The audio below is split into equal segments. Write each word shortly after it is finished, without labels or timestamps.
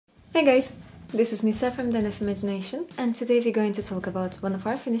Hey guys, this is Nisa from Den of Imagination, and today we're going to talk about one of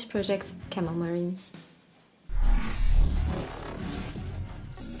our finished projects, Camo Marines.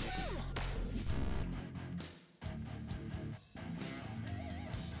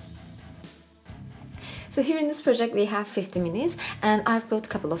 So here in this project we have 50 minis, and I've brought a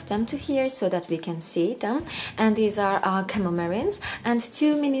couple of them to here so that we can see them. And these are Camo Marines, and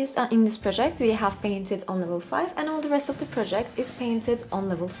 2 minis in this project we have painted on level 5, and all the rest of the project is painted on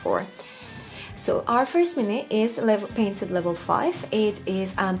level 4. So our first mini is painted level 5. It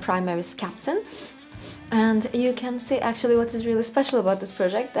is Primaris Captain. And you can see actually what is really special about this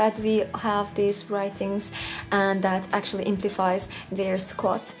project, that we have these writings and that actually amplifies their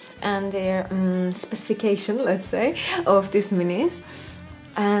squads and their specification, let's say, of these minis.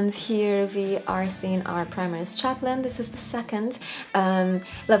 And here we are seeing our Primaris Chaplain. This is the second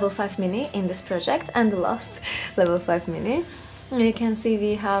level 5 mini in this project and the last level 5 mini. You can see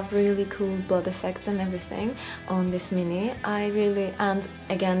we have really cool blood effects and everything on this mini. And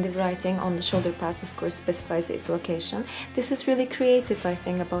again the writing on the shoulder pads of course specifies its location. This is really creative, I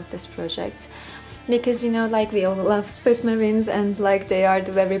think, about this project, because you know, like, we all love Space Marines and like they are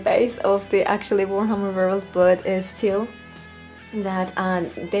the very base of the actually Warhammer world, but still that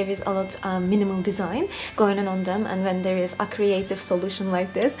there is a lot minimal design going on them, and when there is a creative solution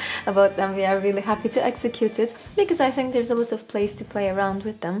like this about them, we are really happy to execute it, because I think there's a lot of place to play around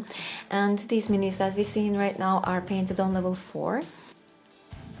with them. And these minis that we're seeing right now are painted on level 4.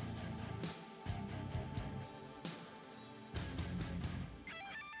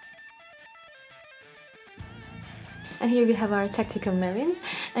 And here we have our tactical marines,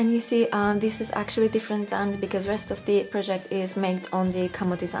 and you see this is actually different, and because rest of the project is made on the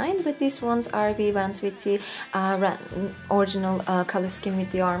camo design, but these ones are we went with the original color scheme with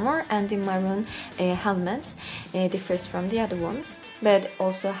the armor, and the maroon helmets differs from the other ones, but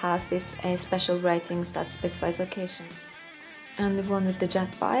also has this special writings that specifies location. And the one with the jet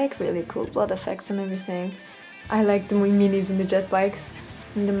bike, really cool blood effects and everything. I like the minis and the jet bikes.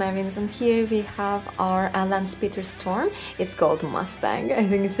 In the Marines. And here we have our Landspeeder Storm. It's called Mustang. I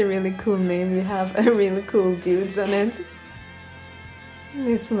think it's a really cool name. We have a really cool dudes on it.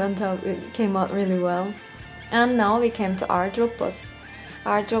 This came out really well. And now we came to our drop pods.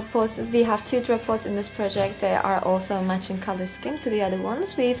 Our drop pods, we have 2 drop pods in this project. They are also matching color scheme to the other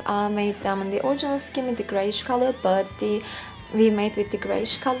ones. We've made them in the original scheme in the greyish color, but we made with the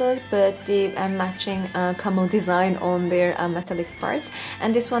greyish color, but the matching camo design on their metallic parts.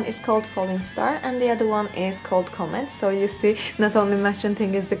 And this one is called Falling Star, and the other one is called Comet. So you see, not only matching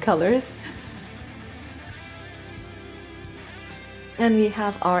thing is the colors. And we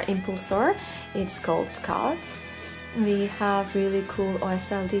have our Impulsor. It's called Scout. We have really cool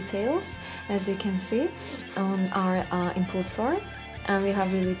OSL details, as you can see, on our Impulsor. And we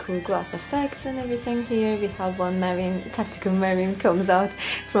have really cool glass effects and everything here. We have one marine, tactical marine, comes out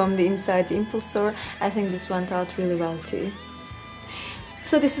from the inside the Impulsor. I think this went out really well too.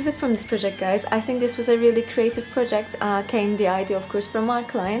 So this is it from this project, guys. I think this was a really creative project. Came the idea, of course, from our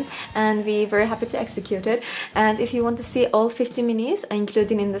clients, and we were happy to execute it. And if you want to see all 50 minis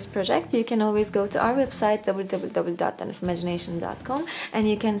included in this project, you can always go to our website www.denofimagination.com, and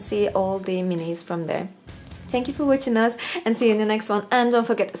you can see all the minis from there. Thank you for watching us, and see you in the next one. And don't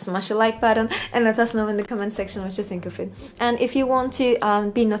forget to smash the like button and let us know in the comment section what you think of it. And if you want to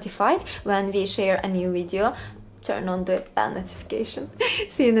be notified when we share a new video, turn on the bell notification.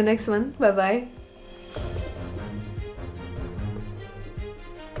 See you in the next one. Bye bye.